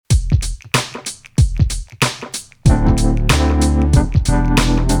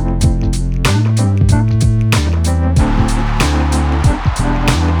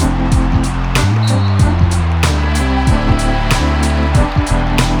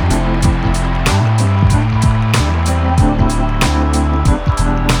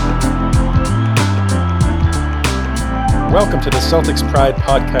Welcome to the Celtics Pride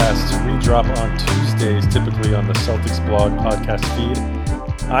podcast. We drop on Tuesdays, typically on the Celtics blog podcast feed.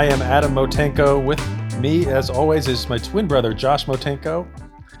 I am Adam Motenko. With me, as always, is my twin brother, Josh Motenko.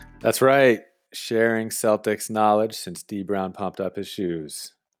 That's right. Sharing Celtics knowledge since D. Brown pumped up his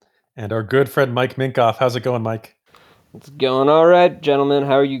shoes. And our good friend, Mike Minkoff. How's it going, Mike? It's going all right, gentlemen.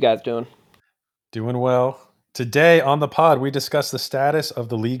 How are you guys doing? Doing well. Today on the pod, we discuss the status of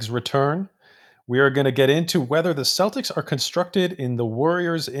the league's return. We are going to get into whether the Celtics are constructed in the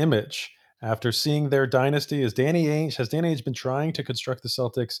Warriors' image after seeing their dynasty. Has Danny Ainge been trying to construct the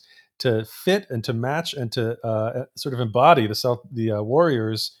Celtics to fit and to match and to sort of embody the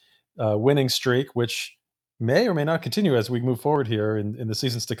Warriors' winning streak, which may or may not continue as we move forward here in the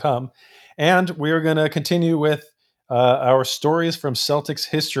seasons to come? And we are going to continue with our stories from Celtics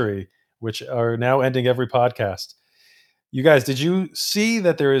history, which are now ending every podcast. You guys, did you see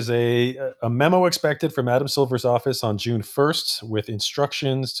that there is a memo expected from Adam Silver's office on June 1st with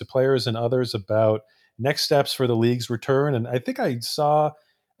instructions to players and others about next steps for the league's return? And I think I saw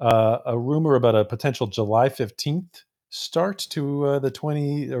a rumor about a potential July 15th start to the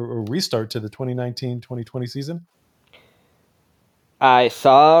 20 or restart to the 2019-2020 season. I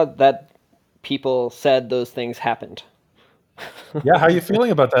saw that people said those things happened. Yeah, how are you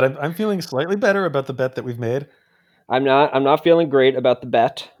feeling about that? I'm feeling slightly better about the bet that we've made. I'm not feeling great about the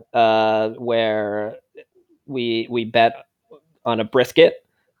bet where we bet on a brisket.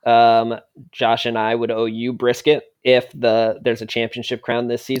 Josh and I would owe you brisket if there's a championship crown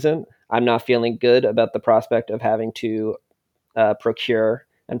this season. I'm not feeling good about the prospect of having to procure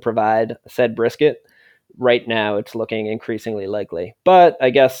and provide said brisket. Right now, it's looking increasingly likely. But I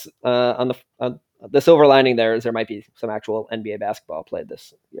guess on the silver lining there is there might be some actual NBA basketball played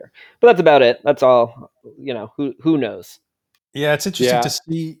this year. But that's about it. That's all. Who knows? Yeah, it's interesting to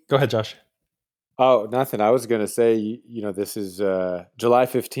see. Go ahead, Josh. Oh, nothing. I was going to say, this is July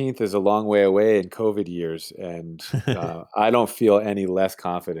 15th is a long way away in COVID years. And I don't feel any less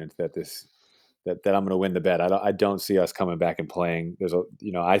confident that I'm going to win the bet. I don't see us coming back and playing.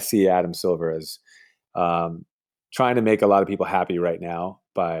 I see Adam Silver as trying to make a lot of people happy right now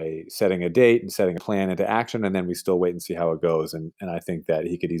by setting a date and setting a plan into action. And then we still wait and see how it goes. And I think that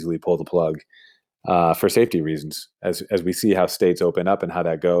he could easily pull the plug for safety reasons as we see how states open up and how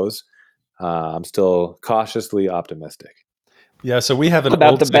that goes. I'm still cautiously optimistic. Yeah, so we have an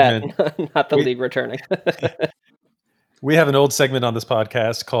about old the segment, bet, not the league returning. We have an old segment on this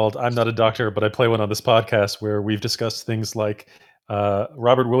podcast called "I'm Not a Doctor, but I Play One" on this podcast, where we've discussed things like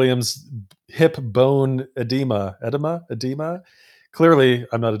Robert Williams' hip bone edema. Clearly,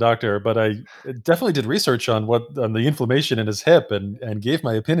 I'm not a doctor, but I definitely did research on the inflammation in his hip and gave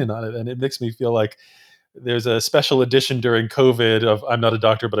my opinion on it, and it makes me feel like there's a special edition during COVID of "I'm Not a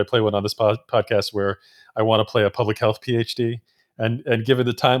Doctor, but I Play One" on this podcast, where I want to play a public health PhD. And given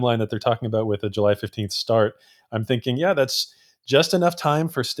the timeline that they're talking about with a July 15th start, I'm thinking, yeah, that's just enough time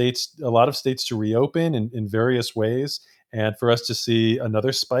for a lot of states to reopen in various ways, and for us to see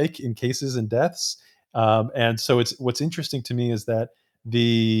another spike in cases and deaths. And so what's interesting to me is that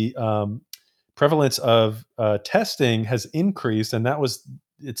the prevalence of testing has increased, and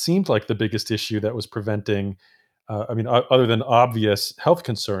it seemed like the biggest issue that was preventing, other than obvious health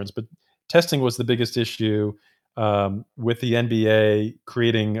concerns, but testing was the biggest issue. With the NBA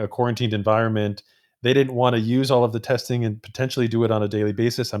creating a quarantined environment, they didn't want to use all of the testing and potentially do it on a daily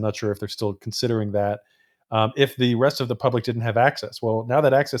basis. I'm not sure if they're still considering that. If the rest of the public didn't have access, well, now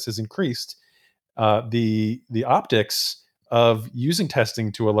that access has increased, the optics of using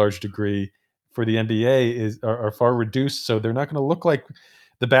testing to a large degree for the NBA are far reduced. So they're not going to look like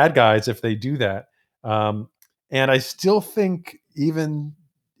the bad guys if they do that. And I still think even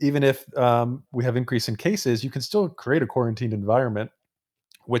if we have increase in cases, you can still create a quarantined environment,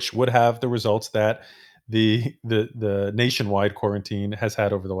 which would have the results that the nationwide quarantine has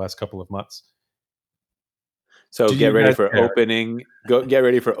had over the last couple of months. So get ready for opening. Get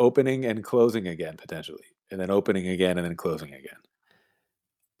ready for opening and closing again, potentially, and then opening again and then closing again.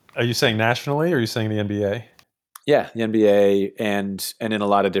 Are you saying nationally, or are you saying the NBA? Yeah, the NBA and in a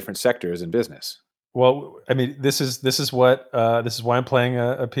lot of different sectors in business. Well, I mean, this is why I'm playing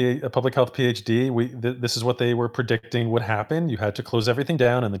a public health PhD. This is what they were predicting would happen. You had to close everything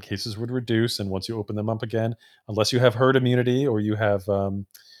down, and the cases would reduce. And once you open them up again, unless you have herd immunity or you have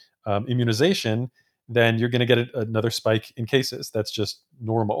immunization, then you're going to get another spike in cases. That's just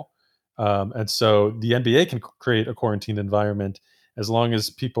normal. And so the NBA can create a quarantine environment as long as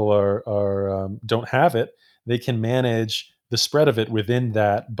people don't have it. They can manage the spread of it within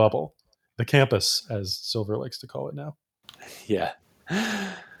that bubble. The campus, as Silver likes to call it now. Yeah.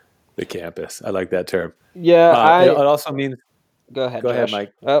 The campus. I like that term. Yeah, it also means. Go ahead, Go ahead, Josh.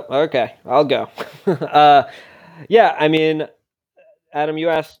 Mike. Oh, okay. I'll go. Yeah, I mean, Adam, you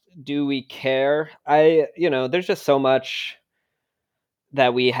asked, do we care? There's just so much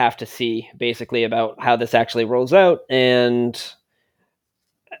that we have to see basically about how this actually rolls out. And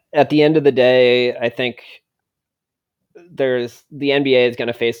at the end of the day, I think the NBA is going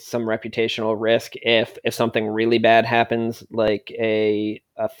to face some reputational risk if something really bad happens, like a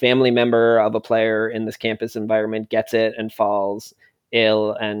family member of a player in this campus environment gets it and falls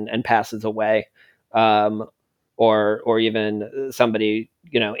ill and passes away, or even somebody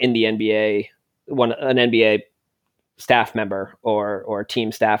in the NBA, an NBA staff member or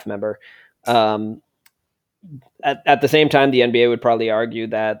team staff member. At the same time, the NBA would probably argue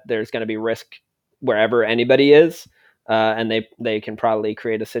that there's going to be risk wherever anybody is, and they can probably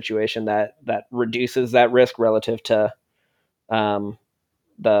create a situation that reduces that risk relative to um,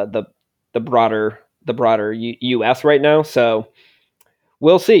 the broader U.S. right now. So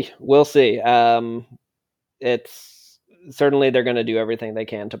we'll see. It's certainly they're going to do everything they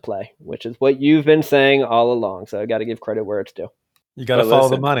can to play, which is what you've been saying all along. So I got to give credit where it's due. You got to follow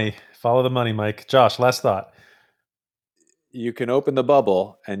the money. Follow the money, Mike. Josh, last thought. You can open the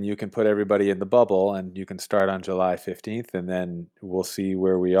bubble and you can put everybody in the bubble and you can start on July 15th and then we'll see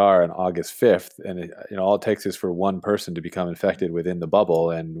where we are on August 5th. And all it takes is for one person to become infected within the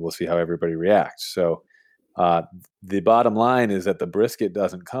bubble and we'll see how everybody reacts. So the bottom line is that the brisket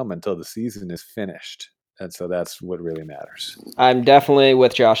doesn't come until the season is finished. And so that's what really matters. I'm definitely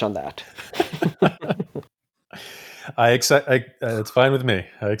with Josh on that. I accept. It's fine with me.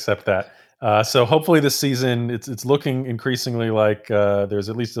 I accept that. So hopefully this season, it's looking increasingly like there's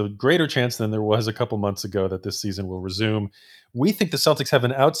at least a greater chance than there was a couple months ago that this season will resume. We think the Celtics have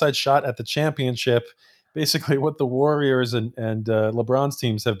an outside shot at the championship. Basically, what the Warriors and LeBron's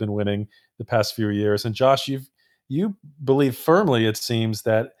teams have been winning the past few years. And Josh, you believe firmly, it seems,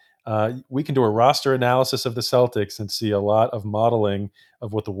 that we can do a roster analysis of the Celtics and see a lot of modeling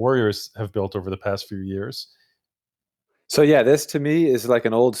of what the Warriors have built over the past few years. So yeah, this to me is like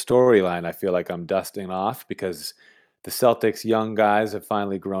an old storyline. I feel like I'm dusting off because the Celtics young guys have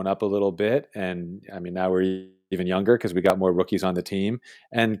finally grown up a little bit, and I mean now we're even younger because we got more rookies on the team,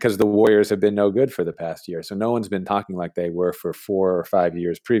 and because the Warriors have been no good for the past year, so no one's been talking like they were for 4 or 5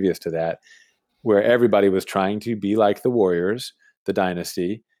 years previous to that, where everybody was trying to be like the Warriors, the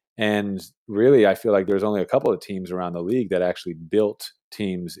dynasty. And really, I feel like there's only a couple of teams around the league that actually built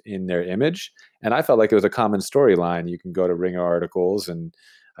teams in their image. And I felt like it was a common storyline. You can go to Ringer articles, and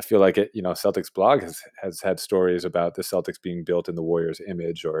I feel like Celtics blog has had stories about the Celtics being built in the Warriors'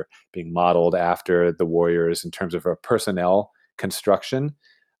 image or being modeled after the Warriors in terms of a personnel construction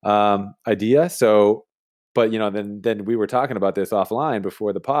idea. So but then we were talking about this offline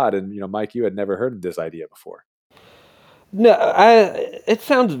before the pod, and Mike, you had never heard of this idea before. No, it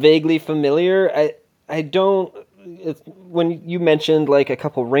sounds vaguely familiar. I don't. When you mentioned like a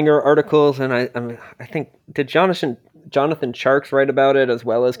couple Ringer articles, and I think did Jonathan Sharks write about it as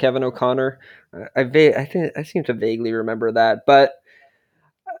well as Kevin O'Connor. I seem to vaguely remember that, but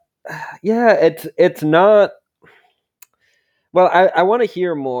yeah, it's not. Well, I want to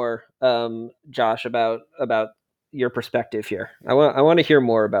hear more, Josh, about your perspective here. I want to hear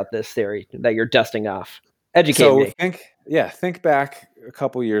more about this theory that you're dusting off. Educate me. Think back a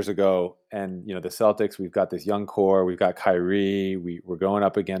couple years ago, and the Celtics. We've got this young core. We've got Kyrie. We're going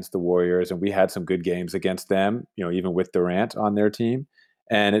up against the Warriors, and we had some good games against them. Even with Durant on their team,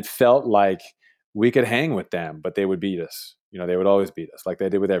 and it felt like we could hang with them, but they would beat us. They would always beat us, like they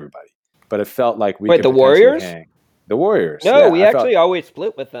did with everybody. But it felt like we could the Warriors hang. The Warriors. No, we actually always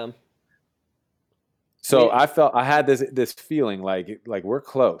split with them. So I had this feeling like we're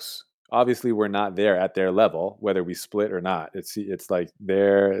close. Obviously, we're not there at their level, whether we split or not. It's like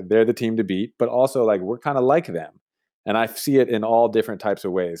they're the team to beat, but also like we're kind of like them, and I see it in all different types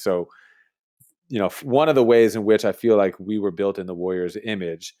of ways. So, one of the ways in which I feel like we were built in the Warriors'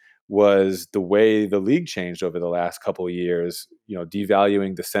 image was the way the league changed over the last couple of years.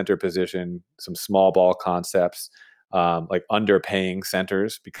 Devaluing the center position, some small ball concepts. Like underpaying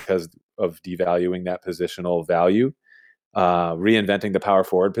centers because of devaluing that positional value, reinventing the power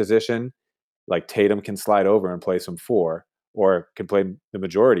forward position. Like Tatum can slide over and play some 4, or can play the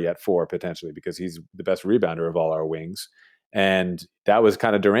majority at 4 potentially because he's the best rebounder of all our wings. And that was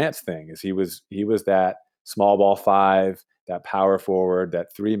kind of Durant's thing, is he was that small ball 5, that power forward,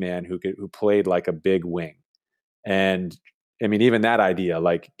 that 3-man who played like a big wing. And I mean, even that idea,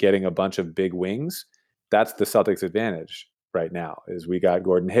 like getting a bunch of big wings, that's the Celtics' advantage right now, is we got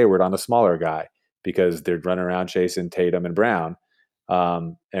Gordon Hayward on a smaller guy because they're running around chasing Tatum and Brown.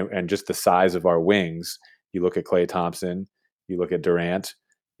 and just the size of our wings. You look at Klay Thompson, you look at Durant,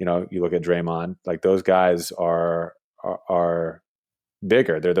 you look at Draymond. Like those guys are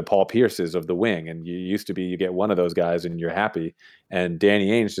bigger. They're the Paul Pierces of the wing, and you used to be you get one of those guys and you're happy. And Danny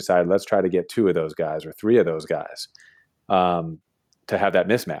Ainge decided let's try to get two of those guys or three of those guys to have that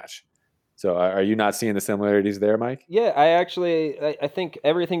mismatch. So are you not seeing the similarities there, Mike? Yeah, I think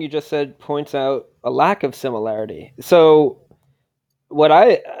everything you just said points out a lack of similarity. So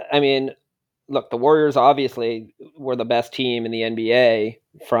I mean, look, the Warriors obviously were the best team in the NBA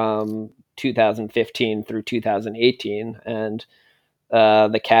from 2015 through 2018, and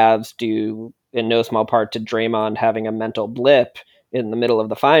the Cavs, due in no small part to Draymond having a mental blip in the middle of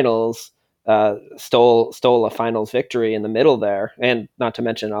the finals, stole a finals victory in the middle there, and not to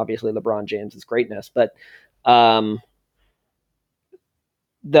mention obviously LeBron James's greatness. But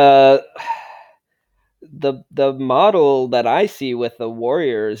the the model that I see with the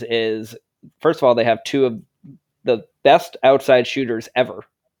Warriors is, first of all, they have two of the best outside shooters ever.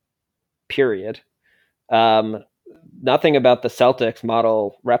 Period. Nothing about the Celtics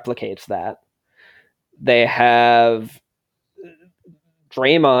model replicates that. They have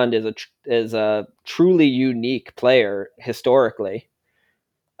Draymond is a truly unique player historically.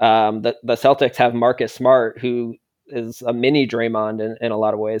 The Celtics have Marcus Smart, who is a mini Draymond in a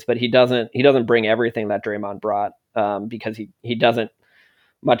lot of ways, but he doesn't bring everything that Draymond brought, because he doesn't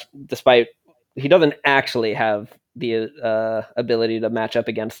much, despite he doesn't actually have the ability to match up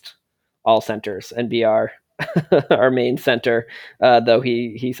against all centers and be our our main center, though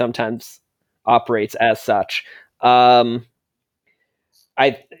he sometimes operates as such. You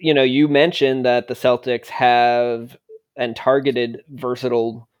mentioned that the Celtics have and targeted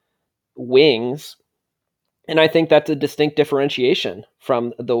versatile wings, and I think that's a distinct differentiation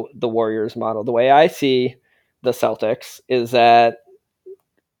from the Warriors model. The way I see the Celtics is that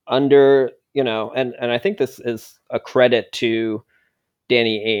under, and I think this is a credit to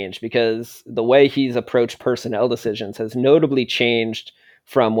Danny Ainge, because the way he's approached personnel decisions has notably changed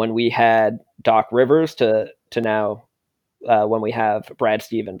from when we had Doc Rivers to now, when we have Brad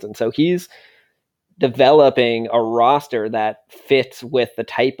Stevens. And so he's developing a roster that fits with the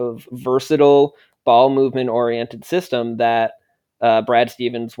type of versatile ball movement oriented system that Brad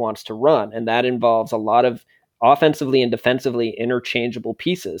Stevens wants to run. And that involves a lot of offensively and defensively interchangeable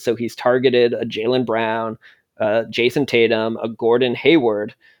pieces. So he's targeted a Jaylen Brown, Jason Tatum, a Gordon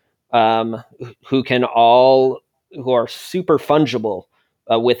Hayward, who are super fungible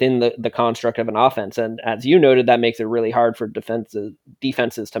within the construct of an offense. And as you noted, that makes it really hard for defenses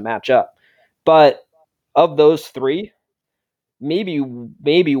to match up. But of those three, maybe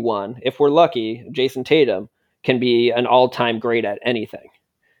one, if we're lucky, Jason Tatum can be an all-time great at anything.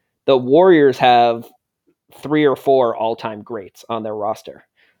 The Warriors have 3 or 4 all-time greats on their roster.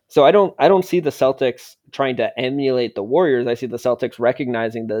 So I don't see the Celtics trying to emulate the Warriors. I see the Celtics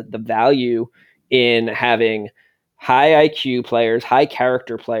recognizing the value in having high IQ players, high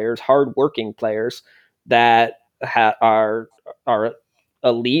character players, hardworking players that are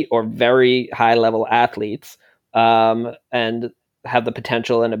elite or very high level athletes, and have the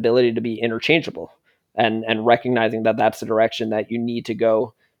potential and ability to be interchangeable, and recognizing that that's the direction that you need to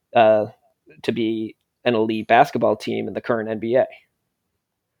go to be an elite basketball team in the current NBA.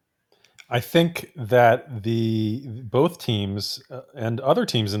 I think that both teams and other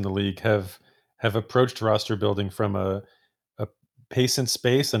teams in the league have approached roster building from a pace and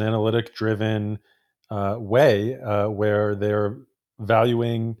space and analytic driven way, where they're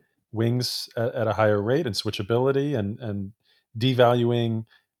valuing wings at a higher rate and switchability, and devaluing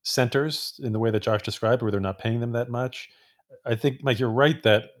centers in the way that Josh described, where they're not paying them that much. I think, Mike, you're right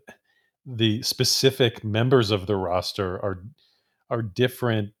that the specific members of the roster are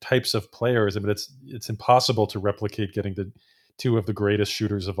different types of players. I mean, it's impossible to replicate getting the two of the greatest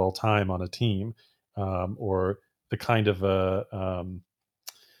shooters of all time on a team, or the kind of a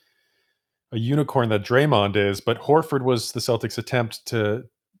unicorn that Draymond is. But Horford was the Celtics' attempt to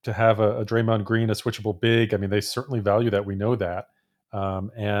have a Draymond Green, a switchable big. I mean, they certainly value that. We know that,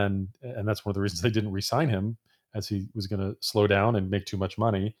 and that's one of the reasons they didn't re-sign him, as he was going to slow down and make too much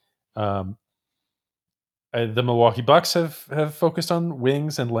money. The Milwaukee Bucks have focused on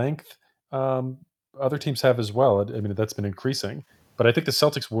wings and length. Other teams have as well. I mean, that's been increasing. But I think the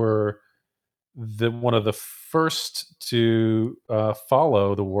Celtics were one of the first to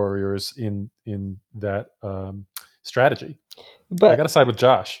follow the Warriors in that strategy. But I got to side with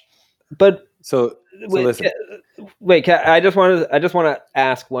Josh. But so listen. Wait, I just want to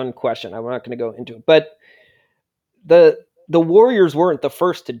ask one question. I'm not going to go into it, but the Warriors weren't the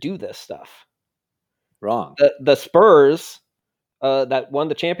first to do this stuff. Wrong. The Spurs that won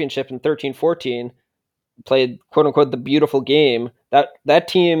the championship in 13-14, played quote unquote the beautiful game. That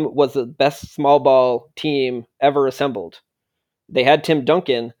team was the best small ball team ever assembled. They had Tim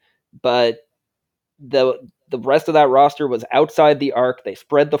Duncan, but the rest of that roster was outside the arc. They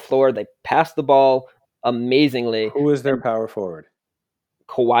spread the floor. They passed the ball amazingly. Who was their And power forward?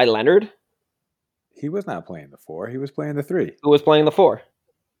 Kawhi Leonard, He was not playing the 4. He was playing the 3. who was playing the 4.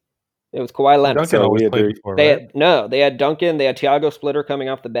 It was Kawhi Leonard. Duncan So always we played agree. before, They right? had, they had Duncan. They had Tiago Splitter coming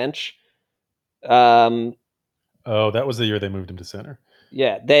off the bench. Oh, that was the year they moved him to center.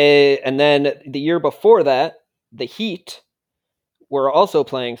 Yeah, and then the year before that, the Heat were also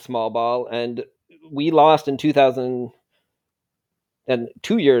playing small ball, and we lost in 2000. And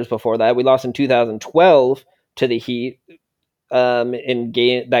 2 years before that, we lost in 2012 to the Heat in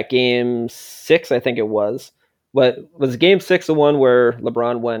game 6, I think it was. What was game 6 the one where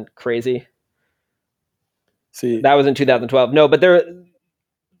LeBron went crazy? See, That was in 2012. No, but there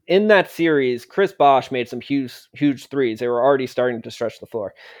in that series, Chris Bosh made some huge threes. They were already starting to stretch the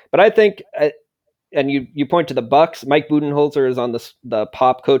floor. But I think, and you point to the Bucks. Mike Budenholzer is on the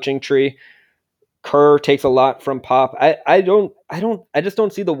Pop coaching tree. Kerr takes a lot from Pop. I just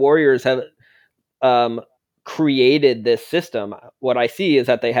don't see the Warriors have created this system. What I see is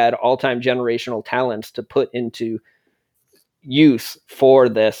that they had all-time generational talents to put into use for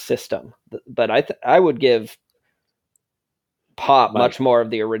this system. But I would give Pop much more of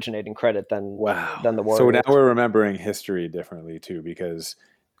the originating credit than the Warriors. So now we're remembering history differently too, because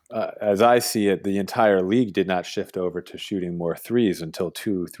as I see it, the entire league did not shift over to shooting more threes until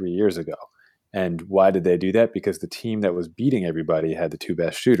 2-3 years ago. And why did they do that? Because the team that was beating everybody had the 2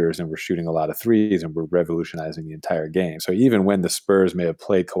 best shooters and were shooting a lot of threes and were revolutionizing the entire game. So even when the Spurs may have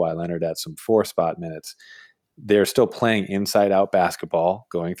played Kawhi Leonard at some 4-spot minutes, they're still playing inside-out basketball,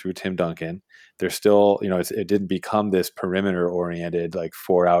 going through Tim Duncan. They're still, it didn't become this perimeter-oriented, like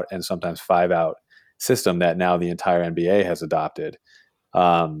 4-out and sometimes 5-out system that now the entire NBA has adopted.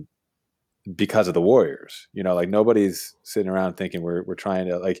 Because of the Warriors, like nobody's sitting around thinking we're trying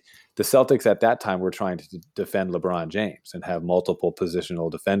to, like, the Celtics at that time were trying to defend LeBron James and have multiple positional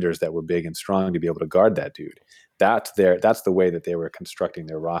defenders that were big and strong to be able to guard that dude. That's the way that they were constructing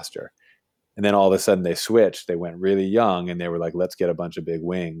their roster. And then all of a sudden they switched. They went really young and they were like, let's get a bunch of big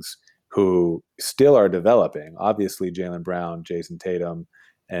wings who still are developing. Obviously, Jaylen Brown, Jason Tatum,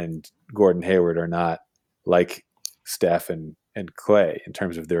 and Gordon Hayward are not like Steph and Clay in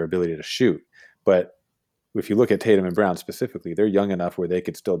terms of their ability to shoot. But if you look at Tatum and Brown specifically, they're young enough where they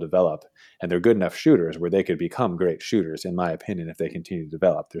could still develop, and they're good enough shooters where they could become great shooters, in my opinion, if they continue to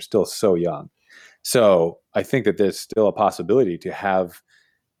develop. They're still so young. So I think that there's still a possibility to have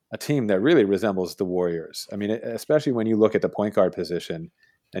a team that really resembles the Warriors. I mean, especially when you look at the point guard position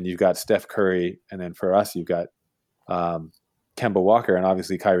and you've got Steph Curry, and then for us, you've got Kemba Walker and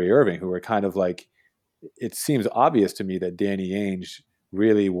obviously Kyrie Irving, who are kind of like, it seems obvious to me that Danny Ainge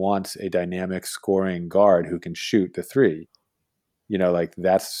really wants a dynamic scoring guard who can shoot the 3. Like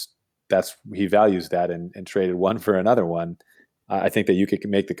that's he values that and traded one for another one. I think that you could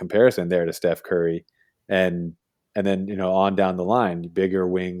make the comparison there to Steph Curry and then, on down the line, bigger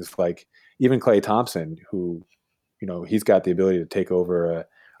wings, like even Klay Thompson, who, he's got the ability to take over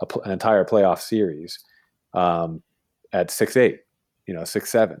an entire playoff series at 6'8",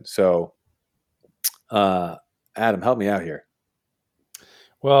 6'7". So, Adam, help me out here.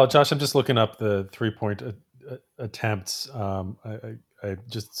 Well, Josh, I'm just looking up the 3-point attempts. I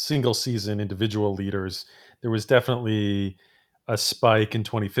just single season individual leaders. There was definitely a spike in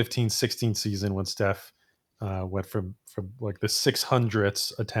 2015-16 season when Steph went from like the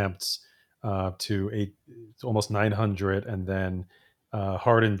 600s attempts to almost 900, and then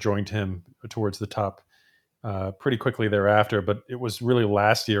Harden joined him towards the top pretty quickly thereafter. But it was really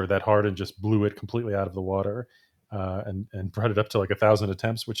last year that Harden just blew it completely out of the water and brought it up to like 1,000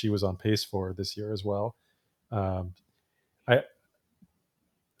 attempts, which he was on pace for this year as well. I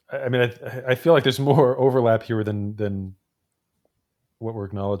mean, I feel like there's more overlap here than what we're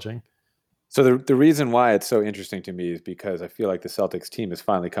acknowledging. So the reason why it's so interesting to me is because I feel like the Celtics team is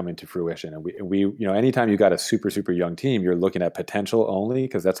finally coming to fruition, and we anytime you got a super young team, you're looking at potential only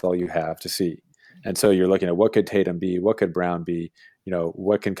because that's all you have to see, and so you're looking at what could Tatum be, what could Brown be,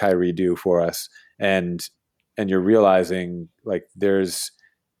 what can Kyrie do for us, and you're realizing like there's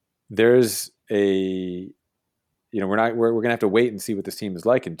a we're gonna have to wait and see what this team is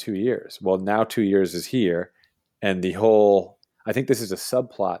like in 2 years. Well, now 2 years is here, and I think this is a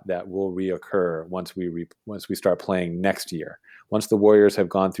subplot that will reoccur once we start playing next year. Once the Warriors have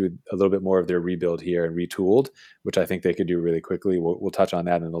gone through a little bit more of their rebuild here and retooled, which I think they could do really quickly. We'll touch on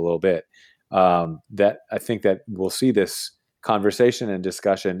that in a little bit. That I think that we'll see this conversation and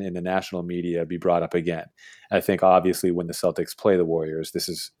discussion in the national media be brought up again. I think obviously when the Celtics play the Warriors,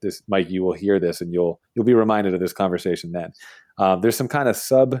 this Mike, you will hear this and you'll be reminded of this conversation then. There's some kind of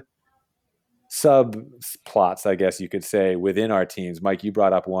subplots, I guess you could say, within our teams. Mike, you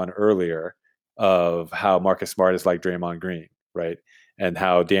brought up one earlier of how Marcus Smart is like Draymond Green, right? And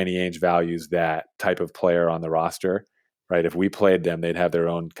how Danny Ainge values that type of player on the roster, right? If we played them, they'd have their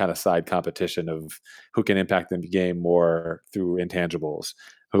own kind of side competition of who can impact the game more through intangibles,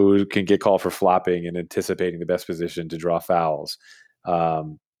 who can get called for flopping and anticipating the best position to draw fouls.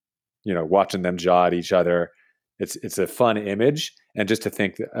 Watching them jaw at each other. It's a fun image, and just to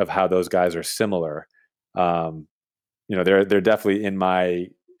think of how those guys are similar, they're definitely in my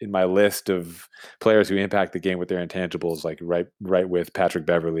list of players who impact the game with their intangibles, like right with Patrick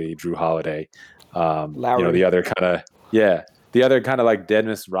Beverley, Drew Holiday, Lowry. the other kind of like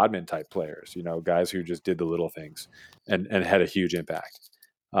Dennis Rodman type players, guys who just did the little things and had a huge impact.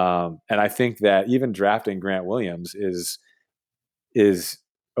 And I think that even drafting Grant Williams is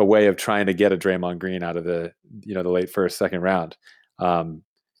a way of trying to get a Draymond Green out of the late first, second round.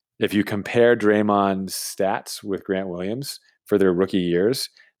 If you compare Draymond's stats with Grant Williams for their rookie years,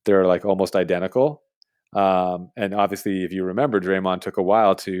 they're like almost identical. And obviously, if you remember, Draymond took a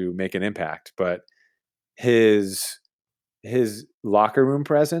while to make an impact, but his locker room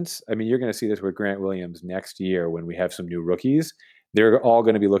presence, I mean, you're going to see this with Grant Williams next year when we have some new rookies. They're all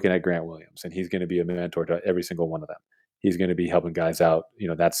going to be looking at Grant Williams, and he's going to be a mentor to every single one of them. He's going to be helping guys out.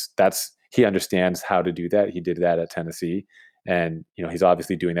 That's he understands how to do that. He did that at Tennessee, and he's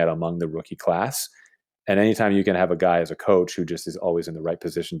obviously doing that among the rookie class. And anytime you can have a guy as a coach who just is always in the right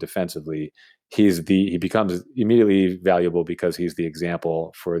position defensively, he becomes immediately valuable because he's the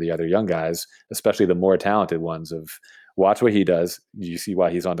example for the other young guys, especially the more talented ones. Of watch what he does. You see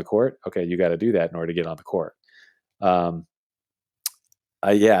why he's on the court. Okay, you got to do that in order to get on the court.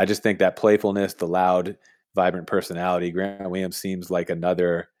 I just think that playfulness, the loud, vibrant personality. Grant Williams seems like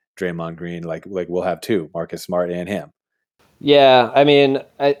another Draymond Green. Like we'll have two, Marcus Smart and him. Yeah, I mean,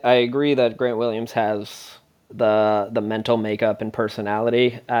 I agree that Grant Williams has the mental makeup and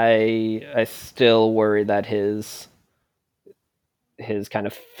personality. I still worry that his kind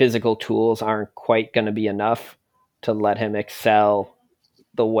of physical tools aren't quite going to be enough to let him excel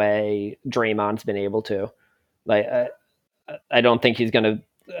the way Draymond's been able to. Like, I don't think he's going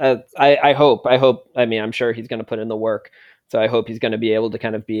to. I hope. I mean, I'm sure he's going to put in the work. So I hope he's going to be able to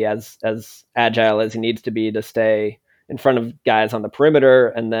kind of be as agile as he needs to be to stay in front of guys on the perimeter.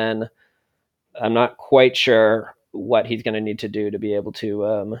 And then I'm not quite sure what he's going to need to do to be able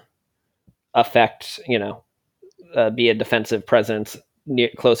to affect, be a defensive presence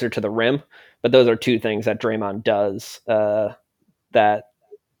closer to the rim. But those are two things that Draymond does that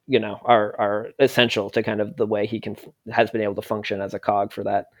are essential to kind of the way he has been able to function as a cog for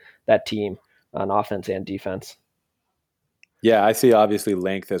that team on offense and defense. Yeah, I see obviously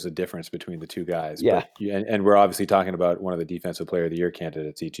length as a difference between the two guys. Yeah. But and we're obviously talking about one of the Defensive Player of the Year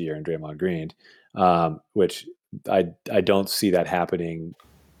candidates each year in Draymond Green, which I don't see that happening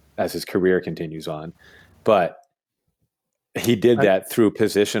as his career continues on. But he did that through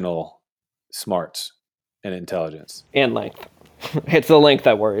positional smarts and intelligence. And length. It's the length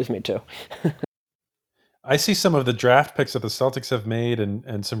that worries me too. I see some of the draft picks that the Celtics have made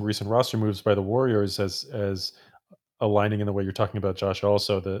and some recent roster moves by the Warriors as aligning in the way you're talking about, Josh.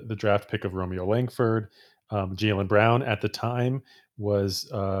 Also, the draft pick of Romeo Langford, Jaylen Brown at the time was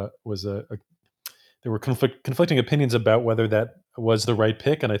there were conflicting opinions about whether that was the right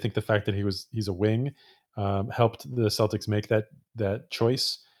pick, and I think the fact that he's a wing helped the Celtics make that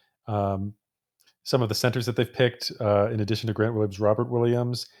choice. Some of the centers that they've picked, in addition to Grant Williams, Robert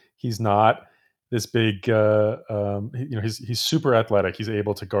Williams, he's not this big. He's super athletic. He's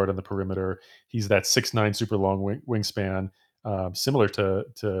able to guard on the perimeter. He's that 6'9" super long wingspan, similar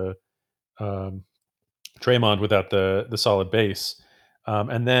to Draymond without the solid base.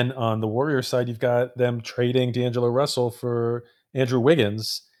 And then on the Warriors side, you've got them trading D'Angelo Russell for Andrew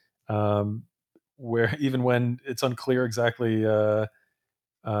Wiggins, where even when it's unclear exactly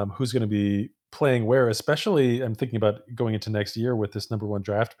who's going to be playing where, especially I'm thinking about going into next year with this number one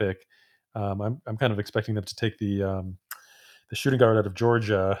draft pick. I'm kind of expecting them to take the shooting guard out of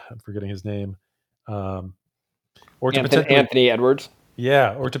Georgia. I'm forgetting his name. Or to Anthony Edwards.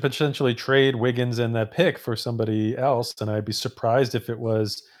 Yeah, or to potentially trade Wiggins and that pick for somebody else. And I'd be surprised if it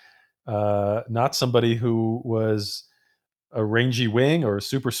was not somebody who was a rangy wing or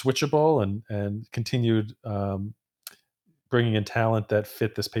super switchable and continued bringing in talent that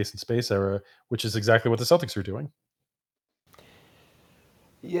fit this pace and space era, which is exactly what the Celtics are doing.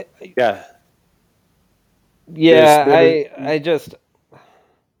 Yeah. Yeah, There's I just,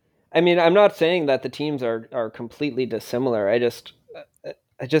 I mean, I'm not saying that the teams are completely dissimilar. I just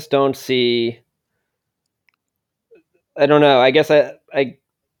don't see. I don't know. I guess I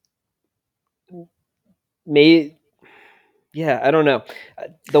may. Yeah, I don't know.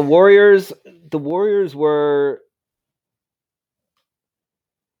 The Warriors were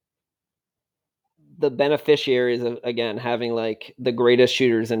the beneficiaries of, again, having like the greatest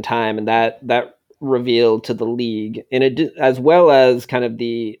shooters in time, and that revealed to the league, in as well as kind of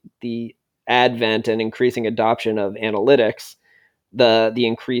the advent and increasing adoption of analytics, the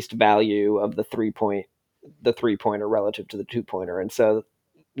increased value of the 3 pointer relative to the 2 pointer. And so,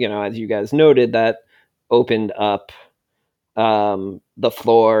 as you guys noted, that opened up the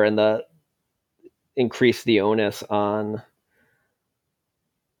floor and the increased the onus on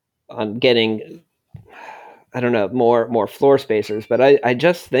getting, I don't know, more floor spacers. But I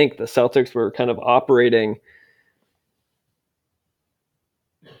just think the Celtics were kind of operating,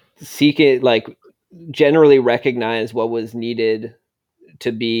 seeking, like, generally recognize what was needed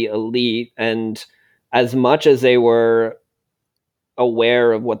to be elite. And as much as they were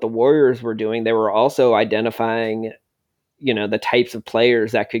aware of what the Warriors were doing, they were also identifying, the types of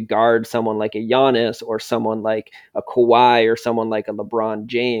players that could guard someone like a Giannis or someone like a Kawhi or someone like a LeBron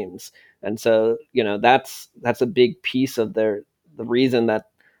James. And so, that's a big piece of the reason that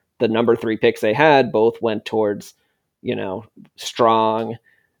the number 3 picks they had both went towards, strong,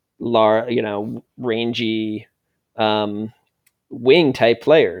 rangy, wing type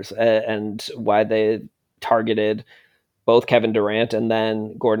players, and why they targeted both Kevin Durant and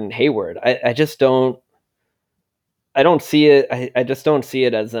then Gordon Hayward. I don't see it. I just don't see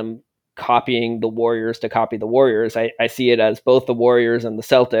it as them copying the Warriors to copy the Warriors. I see it as both the Warriors and the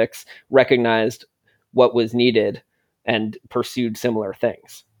Celtics recognized what was needed and pursued similar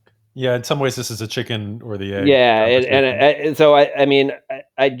things. Yeah, in some ways, this is a chicken or the egg Yeah, conversation. and so I mean,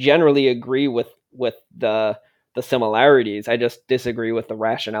 I generally agree with the similarities. I just disagree with the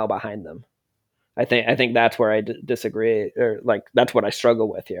rationale behind them. I think that's where I disagree, or like that's what I struggle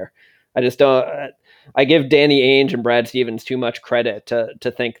with here. I just don't. I give Danny Ainge and Brad Stevens too much credit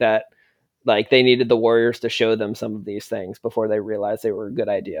to think that, like, they needed the Warriors to show them some of these things before they realized they were a good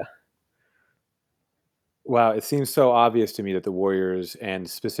idea. Wow, it seems so obvious to me that the Warriors and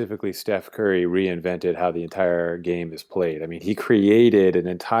specifically Steph Curry reinvented how the entire game is played. I mean, he created an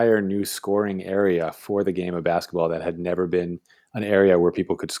entire new scoring area for the game of basketball that had never been an area where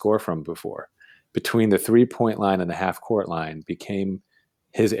people could score from before. Between the 3 point line and the half court line became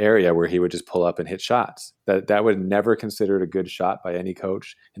his area where he would just pull up and hit shots. That would never considered a good shot by any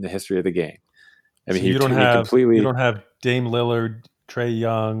coach in the history of the game. I mean, So he you completely don't have Dame Lillard, Trey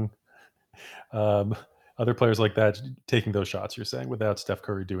Young, um, other players like that taking those shots. You're saying without Steph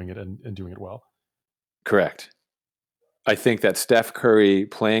Curry doing it and doing it well. correct. I think that Steph Curry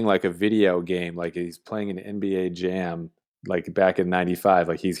playing like a video game, like he's playing an NBA Jam, like back in '95,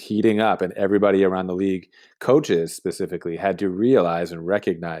 like he's heating up, and everybody around the league, coaches specifically, had to realize and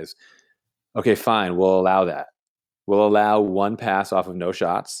recognize, okay, fine, we'll allow that. We'll allow one pass off of no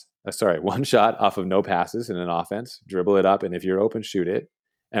shots. Sorry, one shot off of no passes in an offense, dribble it up, and if you're open, shoot it.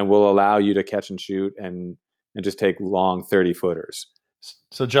 And we'll allow you to catch and shoot and just take long 30 footers.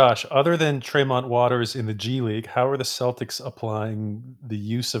 So, Josh, other than Tremont Waters in the G League, how are the Celtics applying the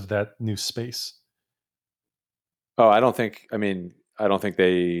use of that new space? Oh, I don't think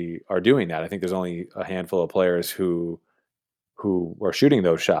they are doing that. I think there's only a handful of players who are shooting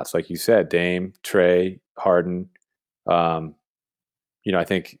those shots, like you said, Dame, Trey, Harden. Um, I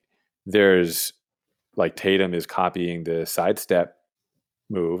think there's like Tatum is copying the sidestep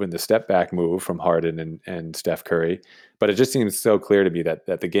move and the step back move from Harden and Steph Curry, but it just seems so clear to me that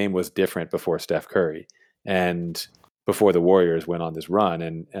the game was different before Steph Curry and before the Warriors went on this run,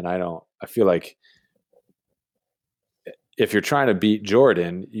 and I feel like if you're trying to beat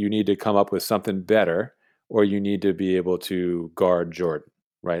Jordan, you need to come up with something better, or you need to be able to guard Jordan,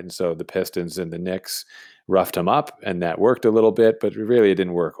 right? And so the Pistons and the Knicks roughed him up, and that worked a little bit, but really it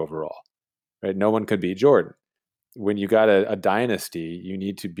didn't work overall, right? No one could beat Jordan. When you got a dynasty, you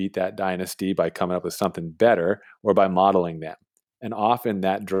need to beat that dynasty by coming up with something better or by modeling them. And often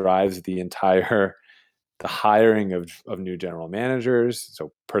that drives the hiring of new general managers,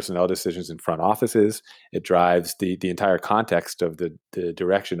 so personnel decisions in front offices. It drives the entire context of the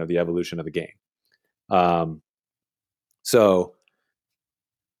direction of the evolution of the game. Um, so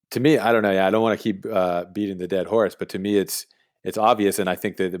to me, I don't know. I don't want to keep beating the dead horse, but to me, it's obvious, and I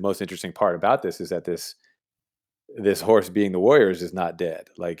think that the most interesting part about this is that this horse being the Warriors is not dead.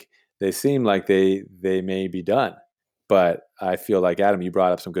 Like they seem like they may be done, But I feel like, Adam, you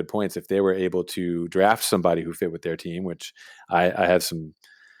brought up some good points. If they were able to draft somebody who fit with their team, which I have some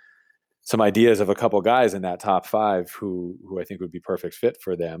ideas of a couple guys in that top 5 who I think would be perfect fit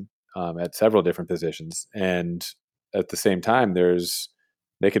for them at several different positions. And at the same time,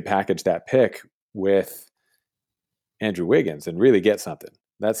 they could package that pick with Andrew Wiggins and really get something.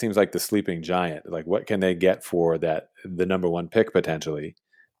 That seems like the sleeping giant. Like, what can they get for the number 1 pick potentially?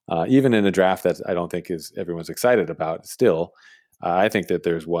 Even in a draft that I don't think everyone's excited about. Still, I think that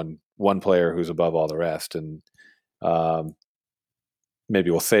there's one player who's above all the rest, and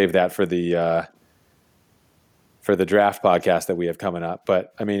maybe we'll save that for the draft podcast that we have coming up.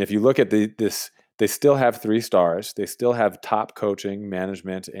 But I mean, if you look at this, they still have 3 stars. They still have top coaching,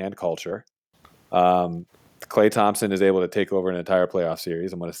 management, and culture. Klay Thompson is able to take over an entire playoff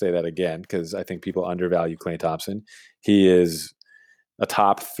series. I'm going to say that again because I think people undervalue Klay Thompson. He is a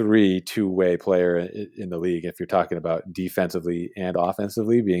top 3 two-way player in the league. If you're talking about defensively and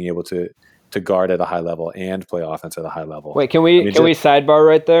offensively, being able to guard at a high level and play offense at a high level. Wait, can we sidebar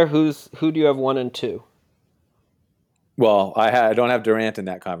right there? Who do you have 1 and 2? Well, I don't have Durant in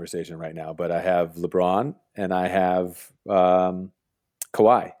that conversation right now, but I have LeBron and I have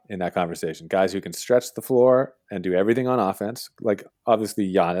Kawhi in that conversation. Guys who can stretch the floor and do everything on offense. Like,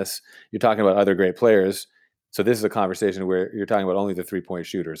 obviously Giannis. You're talking about other great players. So this is a conversation where you're talking about only the 3-point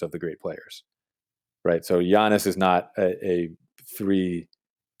shooters of the great players, right? So Giannis is not a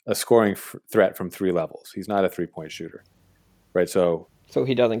scoring threat from 3 levels. He's not a 3-point shooter, right? So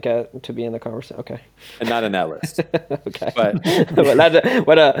he doesn't get to be in the conversation. Okay, and not in that list. Okay, but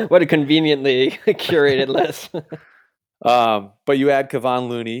what a conveniently curated list. But you add Kevon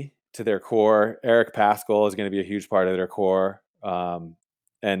Looney to their core. Eric Pascal is going to be a huge part of their core.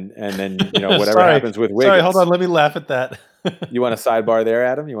 And then, whatever happens with Wiggins. Sorry, hold on. Let me laugh at that. You want a sidebar there,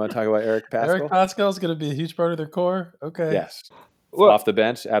 Adam? You want to talk about Eric Pascal? Eric Pascal is going to be a huge part of their core. Okay. Yes. Well, off the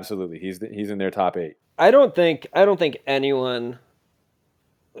bench, absolutely. He's in their top 8. I don't think anyone,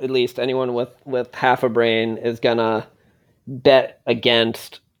 at least anyone with half a brain, is gonna bet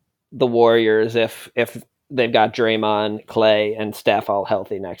against the Warriors if they've got Draymond, Klay, and Steph all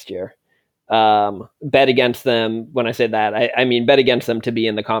healthy next year. Bet against them. When I say that, I mean bet against them to be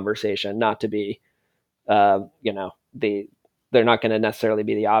in the conversation, not to be, they're not going to necessarily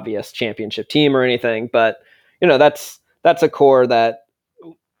be the obvious championship team or anything. But that's a core that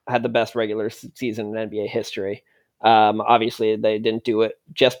had the best regular season in NBA history. Obviously, they didn't do it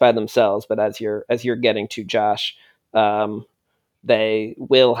just by themselves, but as you're getting to, Josh, they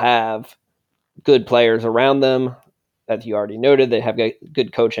will have good players around them. As you already noted, they have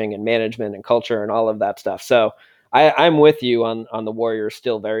good coaching and management and culture and all of that stuff. So I'm with you on the Warriors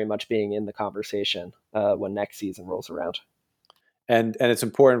still very much being in the conversation when next season rolls around. And it's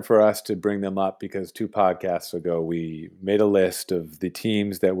important for us to bring them up because 2 podcasts ago, we made a list of the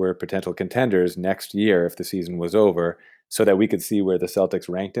teams that were potential contenders next year if the season was over so that we could see where the Celtics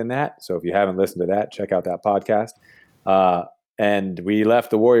ranked in that. So if you haven't listened to that, check out that podcast. And we left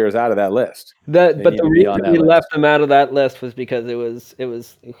the Warriors out of that list. But the reason we left them out of that list was because it was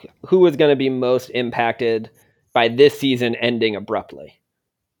who was going to be most impacted by this season ending abruptly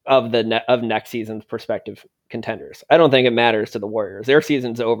of next season's prospective contenders. I don't think it matters to the Warriors. Their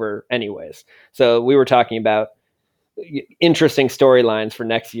season's over anyways. So we were talking about interesting storylines for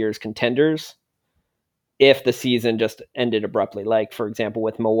next year's contenders if the season just ended abruptly. Like, for example,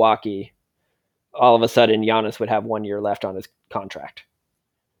 with Milwaukee, all of a sudden Giannis would have 1 year left on his contract.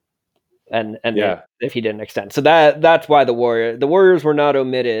 And yeah, if he didn't extend. So that's why the Warriors were not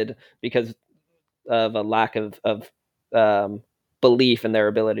omitted because of a lack of belief in their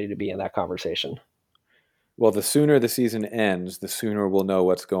ability to be in that conversation. Well, the sooner the season ends, the sooner we'll know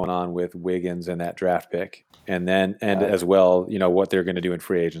what's going on with Wiggins and that draft pick. And then, as well, what they're going to do in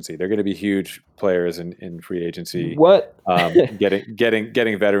free agency. They're going to be huge players in free agency.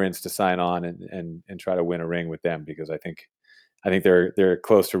 Getting veterans to sign on and try to win a ring with them, because I think they're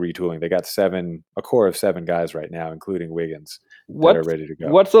close to retooling. They got a core of 7 guys right now, including Wiggins, that are ready to go.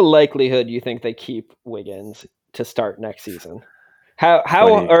 What's the likelihood you think they keep Wiggins to start next season? How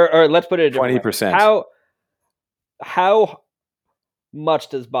 20, or let's put it a different 20%. Way. How much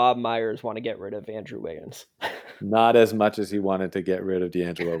does Bob Myers want to get rid of Andrew Wiggins? Not as much as he wanted to get rid of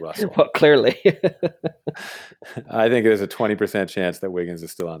D'Angelo Russell. Well, clearly. I think there's a 20% chance that Wiggins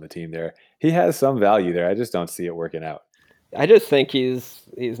is still on the team there. He has some value there. I just don't see it working out. I just think he's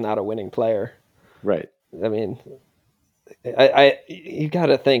not a winning player. Right. I mean, you got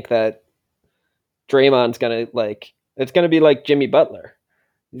to think that Draymond's going to it's going to be like Jimmy Butler.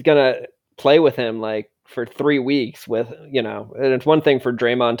 He's going to play with him for 3 weeks and it's one thing for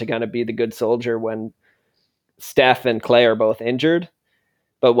Draymond to kind of be the good soldier when Steph and Clay are both injured,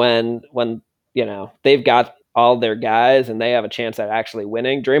 but when they've got all their guys and they have a chance at actually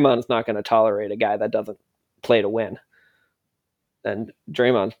winning, Draymond's not going to tolerate a guy that doesn't play to win. And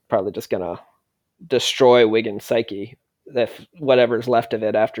Draymond's probably just going to destroy Wiggins' psyche, if whatever's left of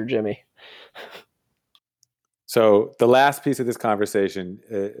it after Jimmy. So the last piece of this conversation,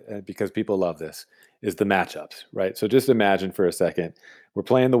 because people love this, is the matchups, right? So just imagine for a second, we're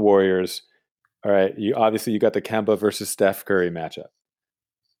playing the Warriors. All right, you got the Kemba versus Steph Curry matchup.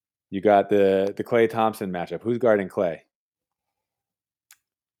 You got the Klay Thompson matchup. Who's guarding Klay?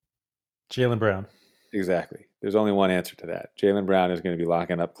 Jaylen Brown. Exactly. There's only one answer to that. Jaylen Brown is going to be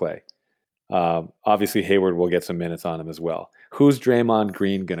locking up Klay. Obviously, Hayward will get some minutes on him as well. Who's Draymond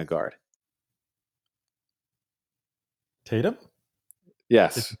Green going to guard? Tatum?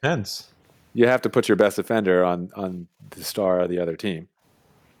 Yes. It depends. You have to put your best defender on the star of the other team.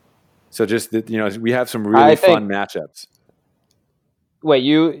 So just, we have some really fun matchups.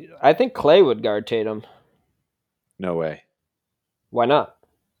 Wait, I think Klay would guard Tatum. No way. Why not?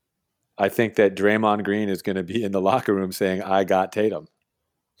 I think that Draymond Green is going to be in the locker room saying, I got Tatum.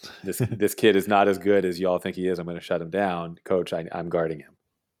 This kid is not as good as y'all think he is. I'm going to shut him down. Coach, I'm guarding him.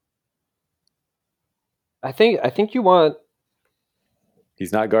 I think you want...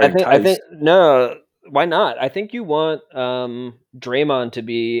 He's not guarding Tice. No, why not? I think you want Draymond to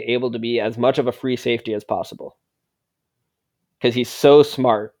be able to be as much of a free safety as possible. Because he's so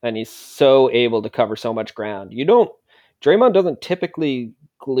smart and he's so able to cover so much ground. Draymond doesn't typically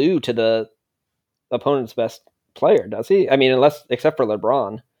glue to the opponent's best player, does he? I mean, except for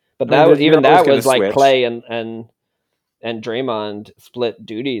LeBron. But that was like switch. Clay and Draymond split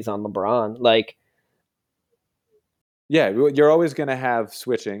duties on LeBron. Like, yeah, you're always going to have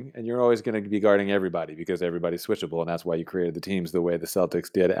switching, and you're always going to be guarding everybody because everybody's switchable, and that's why you created the teams the way the Celtics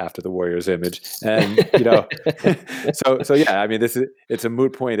did after the Warriors image. And so yeah, I mean, it's a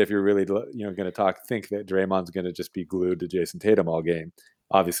moot point if you're really going to think that Draymond's going to just be glued to Jason Tatum all game.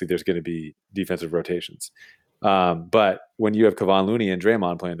 Obviously, there's going to be defensive rotations, but when you have Kevon Looney and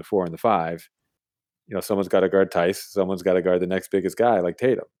Draymond playing the 4 and the 5, someone's got to guard Tice, someone's got to guard the next biggest guy like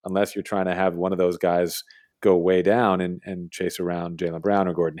Tatum, unless you're trying to have one of those guys go way down and chase around Jaylen Brown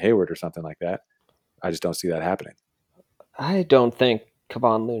or Gordon Hayward or something like that. I just don't see that happening. I don't think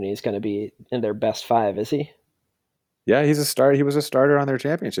Kevon Looney is going to be in their best 5, is he? Yeah, he's a start. He was a starter on their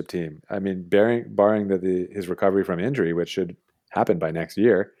championship team. I mean, barring his recovery from injury, which should happen by next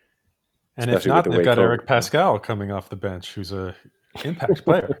year. And if not, they've got Eric Pascal coming off the bench, who's a impact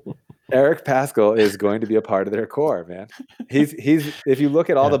player. Eric Pascal is going to be a part of their core, man. He's if you look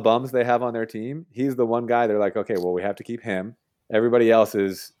at all the bums they have on their team, he's the one guy they're like, okay, well, we have to keep him. Everybody else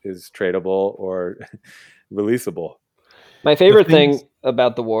is tradable or releasable. My favorite thing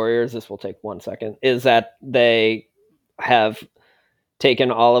about the Warriors, this will take 1 second, is that they have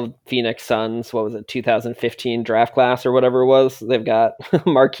taken all of Phoenix Suns, 2015 draft class or whatever it was. They've got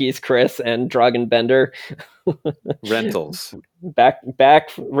Marquise Chris and Dragan Bender. Rentals.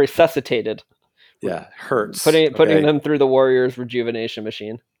 Back resuscitated. Yeah, hurts. Putting them through the Warriors rejuvenation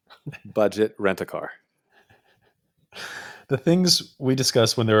machine. Budget rent-a-car. The things we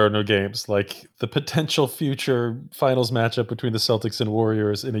discuss when there are no games, like the potential future finals matchup between the Celtics and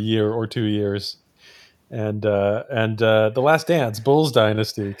Warriors in a year or 2 years. And The Last Dance, Bulls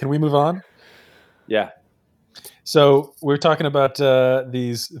Dynasty. Can we move on? Yeah. So we're talking about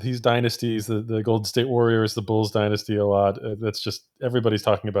these dynasties, the Golden State Warriors, the Bulls dynasty a lot. That's just, everybody's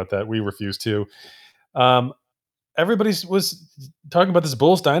talking about that. We refuse to. Everybody was talking about this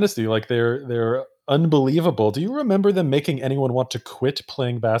Bulls dynasty like they're unbelievable. Do you remember them making anyone want to quit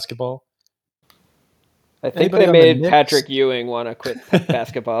playing basketball? I think they made Patrick Ewing want to quit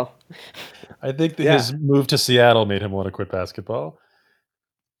basketball. I think that his move to Seattle made him want to quit basketball.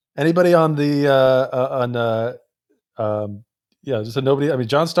 Anybody on the just a nobody. I mean,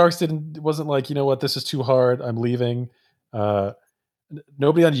 John Starks wasn't like, you know what, this is too hard, I'm leaving.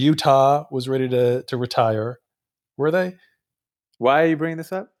 Nobody on Utah was ready to retire, were they? Why are you bringing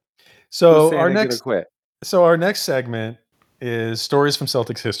this up? So our next segment is stories from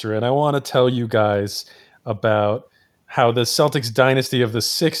Celtics history, and I want to tell you guys about how the Celtics dynasty of the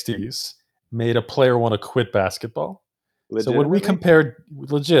 60s made a player want to quit basketball. So when we compare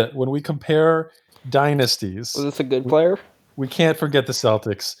dynasties, was this a good player? We can't forget the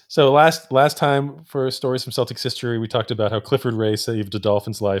Celtics. So last time for stories from Celtics history, we talked about how Clifford Ray saved a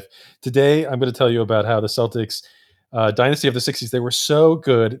Dolphins' life. Today, I'm going to tell you about how the Celtics dynasty of the 60s, they were so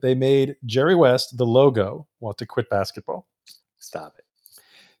good, they made Jerry West, the logo, want to quit basketball. Stop it.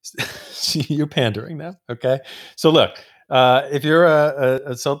 You're pandering now, okay? So look, If you're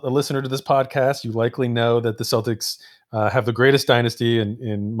a listener to this podcast, you likely know that the Celtics have the greatest dynasty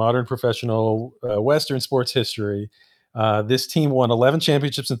in modern professional Western sports history. This team won 11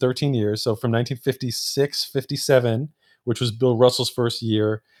 championships in 13 years. So from 1956-57, which was Bill Russell's first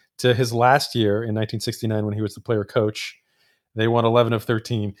year, to his last year in 1969 when he was the player coach, they won 11 of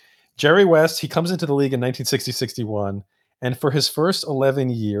 13. Jerry West, he comes into the league in 1960-61, and for his first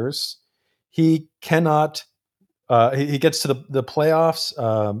 11 years, he cannot he gets to the playoffs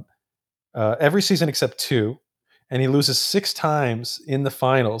every season except two, and he loses 6 times in the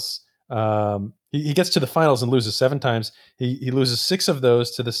finals. He gets to the finals and loses 7 times. He loses 6 of those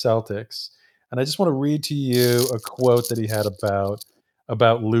to the Celtics. And I just want to read to you a quote that he had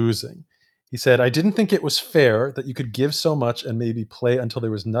about losing. He said, "I didn't think it was fair that you could give so much and maybe play until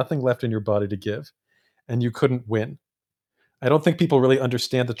there was nothing left in your body to give, and you couldn't win. I don't think people really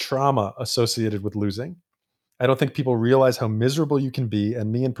understand the trauma associated with losing. I don't think people realize how miserable you can be, and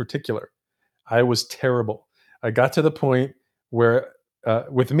me in particular. I was terrible. I got to the point where,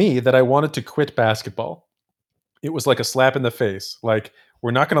 with me, that I wanted to quit basketball. It was like a slap in the face. Like,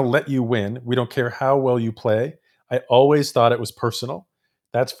 we're not going to let you win. We don't care how well you play. I always thought it was personal."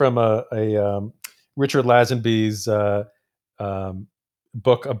 That's from Richard Lazenby's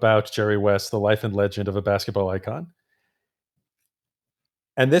book about Jerry West, The Life and Legend of a Basketball Icon.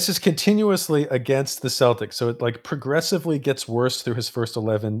 And this is continuously against the Celtics. So it like progressively gets worse through his first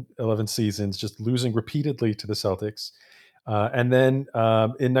 11 seasons, just losing repeatedly to the Celtics. And then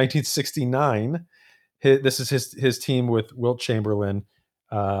in 1969, this is his team with Wilt Chamberlain.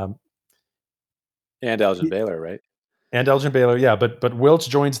 And Elgin Baylor, right? And Elgin Baylor, yeah. But Wilt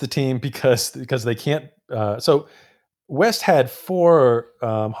joins the team because they can't. So West had 4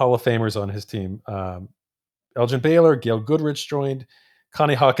 Hall of Famers on his team. Elgin Baylor, Gail Goodrich joined,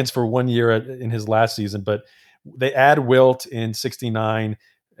 Connie Hawkins for 1 year in his last season, but they add Wilt in 69,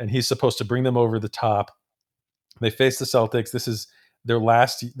 and he's supposed to bring them over the top. They face the Celtics. This is the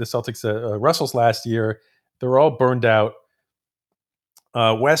Celtics, Russell's last year. They're all burned out.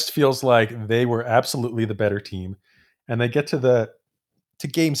 West feels like they were absolutely the better team, and they get to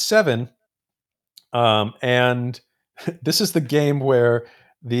Game 7, and this is the game where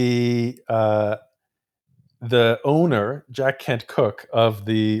the owner, Jack Kent Cooke of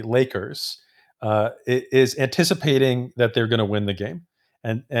the Lakers, is anticipating that they're going to win the game,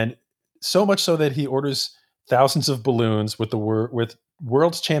 and so much so that he orders thousands of balloons with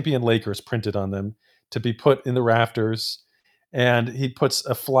world's champion Lakers printed on them to be put in the rafters, and he puts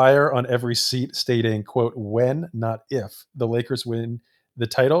a flyer on every seat stating, quote, "When, not if, the Lakers win the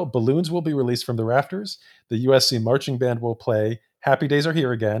title, balloons will be released from the rafters. The USC marching band will play. Happy days are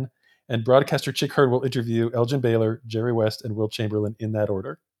here again. And broadcaster Chick Hearn will interview Elgin Baylor, Jerry West, and Wilt Chamberlain in that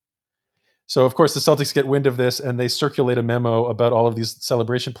order." So, of course, the Celtics get wind of this, and they circulate a memo about all of these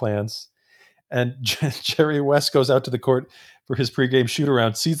celebration plans. And Jerry West goes out to the court for his pregame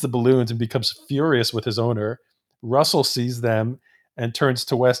shoot-around, sees the balloons, and becomes furious with his owner. Russell sees them and turns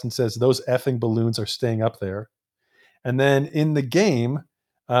to West and says, "Those effing balloons are staying up there." And then in the game,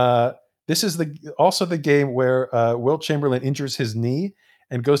 this is also the game where Wilt Chamberlain injures his knee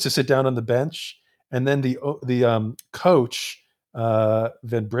and goes to sit down on the bench, and then the coach,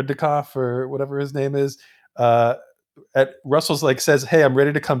 Van Bridikoff or whatever his name is, at Russell's like says, "Hey, I'm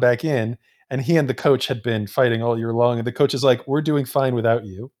ready to come back in," and he and the coach had been fighting all year long, and the coach is like, "We're doing fine without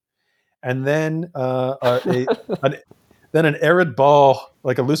you." And then then an errant ball,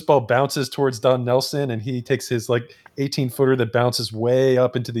 like a loose ball, bounces towards Don Nelson, and he takes his like 18-footer that bounces way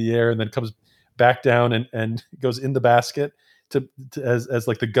up into the air and then comes back down and goes in the basket as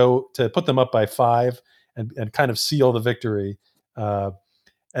like the go to put them up by 5 and kind of seal the victory.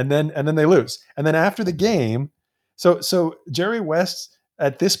 And then they lose. And then after the game, so Jerry West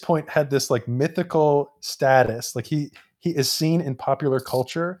at this point had this like mythical status. Like he is seen in popular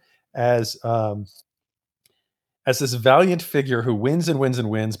culture as this valiant figure who wins and wins and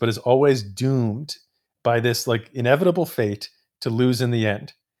wins, but is always doomed by this like inevitable fate to lose in the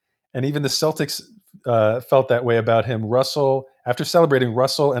end. And even the Celtics felt that way about him. Russell, after celebrating,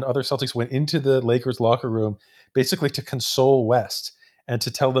 Russell and other Celtics went into the Lakers locker room basically to console West and to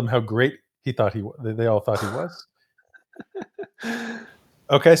tell them how great he thought he was. They all thought he was.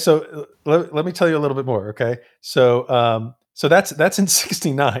 Okay, so let me tell you a little bit more. Okay, so that's in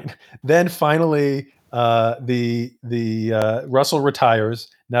 '69. Then finally, the Russell retires.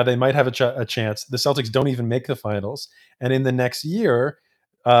 Now they might have a chance. The Celtics don't even make the finals, and in the next year,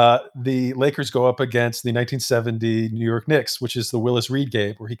 the Lakers go up against the 1970 New York Knicks, which is the Willis Reed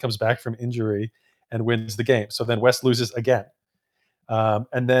game, where he comes back from injury and wins the game. So then West loses again,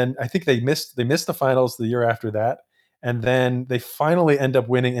 and then I think they missed the finals the year after that. And then they finally end up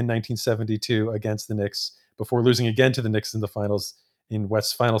winning in 1972 against the Knicks before losing again to the Knicks in the finals in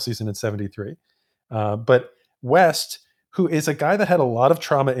West's final season in 73. But West, who is a guy that had a lot of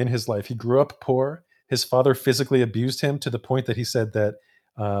trauma in his life, he grew up poor. His father physically abused him to the point that he said that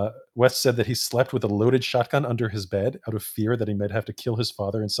West said that he slept with a loaded shotgun under his bed out of fear that he might have to kill his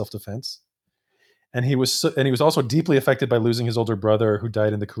father in self-defense. And he was also deeply affected by losing his older brother who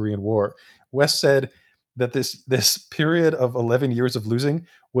died in the Korean War. West said that this period of 11 years of losing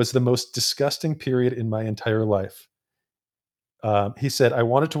was the most disgusting period in my entire life. He said, I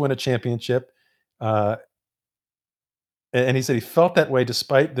wanted to win a championship. And he said he felt that way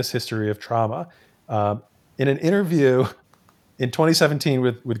despite this history of trauma. In an interview in 2017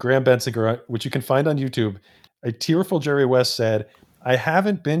 with Graham Bensinger, which you can find on YouTube, a tearful Jerry West said, I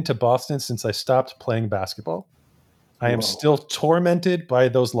haven't been to Boston since I stopped playing basketball. I am still tormented by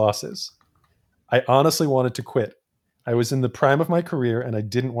those losses. I honestly wanted to quit. I was in the prime of my career and I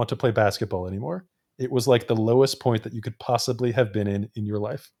didn't want to play basketball anymore. It was like the lowest point that you could possibly have been in your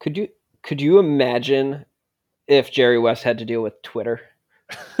life. Could you imagine if Jerry West had to deal with Twitter?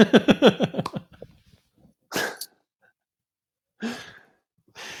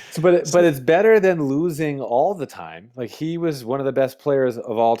 But it's better than losing all the time. Like, he was one of the best players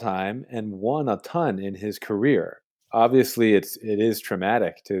of all time and won a ton in his career. Obviously, it is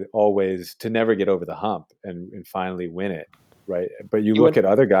traumatic to never get over the hump and finally win it, right? But you look at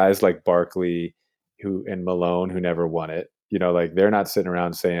other guys like Barkley and Malone who never won it. You know, like, they're not sitting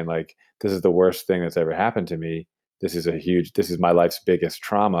around saying like, this is the worst thing that's ever happened to me. This is my life's biggest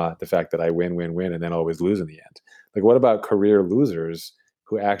trauma, the fact that I win, and then always lose in the end. Like, what about career losers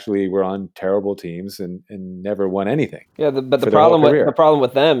who actually were on terrible teams and never won anything? Yeah, but the problem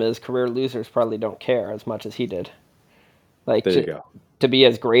with them is career losers probably don't care as much as he did. Like, there you go. To be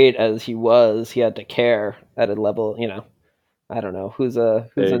as great as he was, he had to care at a level, you know. I don't know who's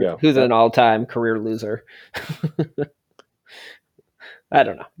an all-time career loser. I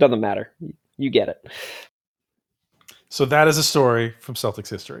don't know. Doesn't matter. You get it. So that is a story from Celtics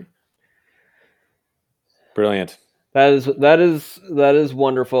history. Brilliant. That is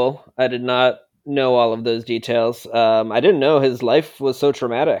wonderful. I did not know all of those details. I didn't know his life was so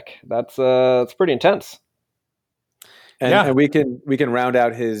traumatic. That's pretty intense. And we can round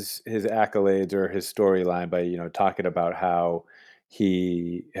out his accolades or his storyline by, you know, talking about how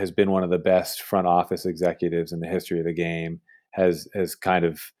he has been one of the best front office executives in the history of the game, has kind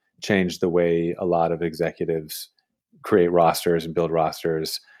of changed the way a lot of executives create rosters and build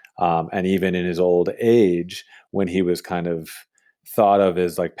rosters. And even in his old age, when he was kind of thought of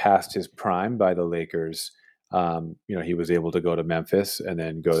as like past his prime by the Lakers, you know, he was able to go to Memphis and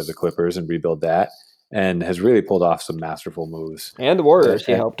then go to the Clippers and rebuild that, and has really pulled off some masterful moves. And the Warriors,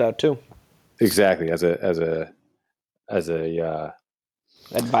 he helped out too. Exactly, as a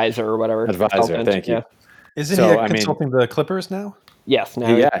advisor or whatever. Advisor, thank you. Yeah. Isn't he consulting the Clippers now? Yes,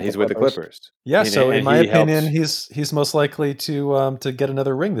 now he's with the Clippers. Yeah, so in my opinion, he's most likely to get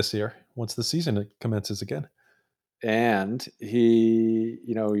another ring this year once the season commences again. And he,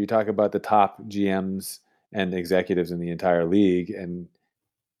 you know, you talk about the top GMs and executives in the entire league, and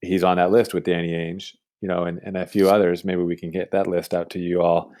he's on that list with Danny Ainge, you know, and a few others. Maybe we can get that list out to you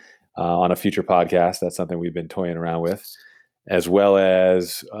all on a future podcast. That's something we've been toying around with, as well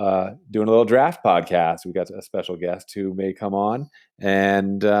as doing a little draft podcast. We got a special guest who may come on,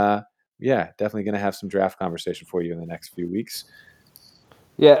 and definitely going to have some draft conversation for you in the next few weeks.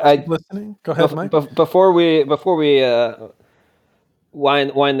 Yeah, listening. Go ahead, Mike. Before we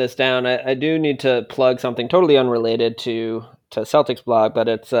wind this down, I do need to plug something totally unrelated to Celtics blog, but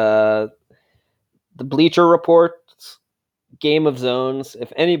it's the Bleacher Report's Game of Zones.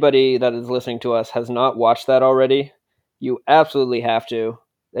 If anybody that is listening to us has not watched that already, you absolutely have to.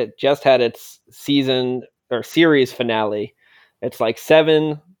 It just had its season or series finale. It's like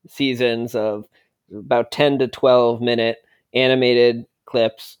 7 seasons of about 10 to 12 minute animated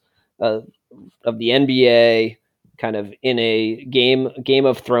clips of the NBA kind of in a Game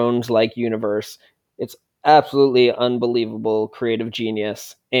of Thrones like universe. It's absolutely unbelievable creative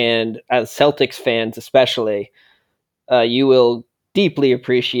genius. And as Celtics fans especially, you will deeply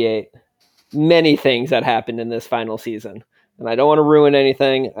appreciate many things that happened in this final season. And I don't want to ruin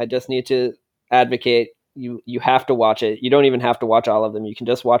anything. I just need to advocate you have to watch it. You don't even have to watch all of them. You can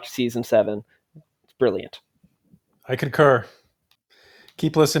just watch season 7. It's brilliant. I concur.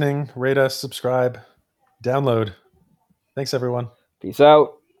 Keep listening, rate us, subscribe, download. Thanks, everyone. Peace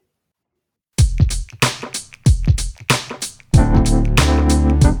out.